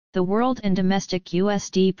The world and domestic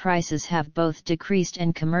USD prices have both decreased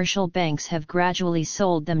and commercial banks have gradually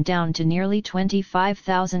sold them down to nearly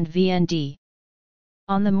 25,000 VND.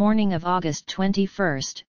 On the morning of August 21,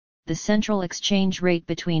 the central exchange rate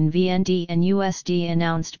between VND and USD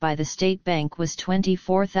announced by the State Bank was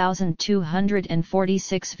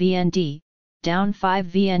 24,246 VND, down 5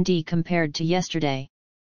 VND compared to yesterday.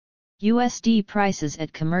 USD prices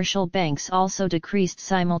at commercial banks also decreased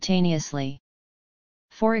simultaneously.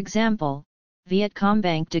 For example,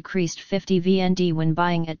 Vietcombank decreased 50 VND when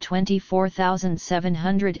buying at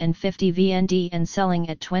 24,750 VND and selling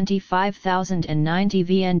at 25,090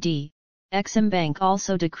 VND. Eximbank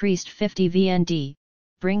also decreased 50 VND,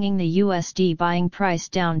 bringing the USD buying price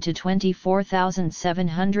down to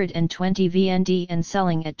 24,720 VND and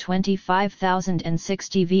selling at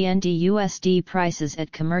 25,060 VND. USD prices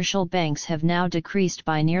at commercial banks have now decreased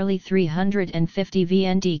by nearly 350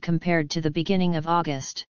 VND compared to the beginning of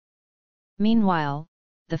August. Meanwhile,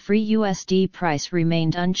 the free USD price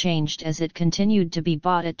remained unchanged as it continued to be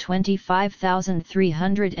bought at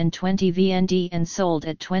 25,320 VND and sold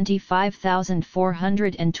at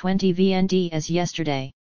 25,420 VND as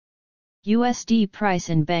yesterday. USD price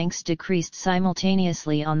in banks decreased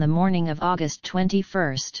simultaneously on the morning of August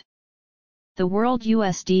 21. The world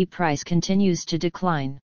USD price continues to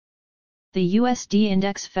decline. The USD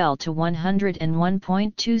index fell to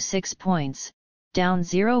 101.26 points, down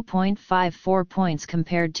 0.54 points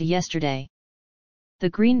compared to yesterday. The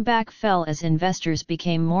greenback fell as investors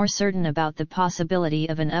became more certain about the possibility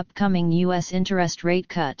of an upcoming U.S. interest rate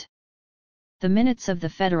cut. The minutes of the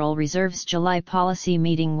Federal Reserve's July policy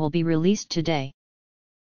meeting will be released today.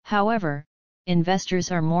 However,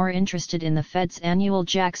 investors are more interested in the Fed's annual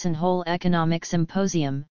Jackson Hole Economic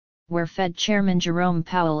Symposium, where Fed Chairman Jerome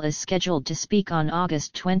Powell is scheduled to speak on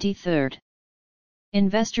August 23.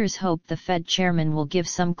 Investors hope the Fed chairman will give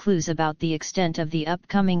some clues about the extent of the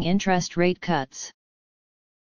upcoming interest rate cuts.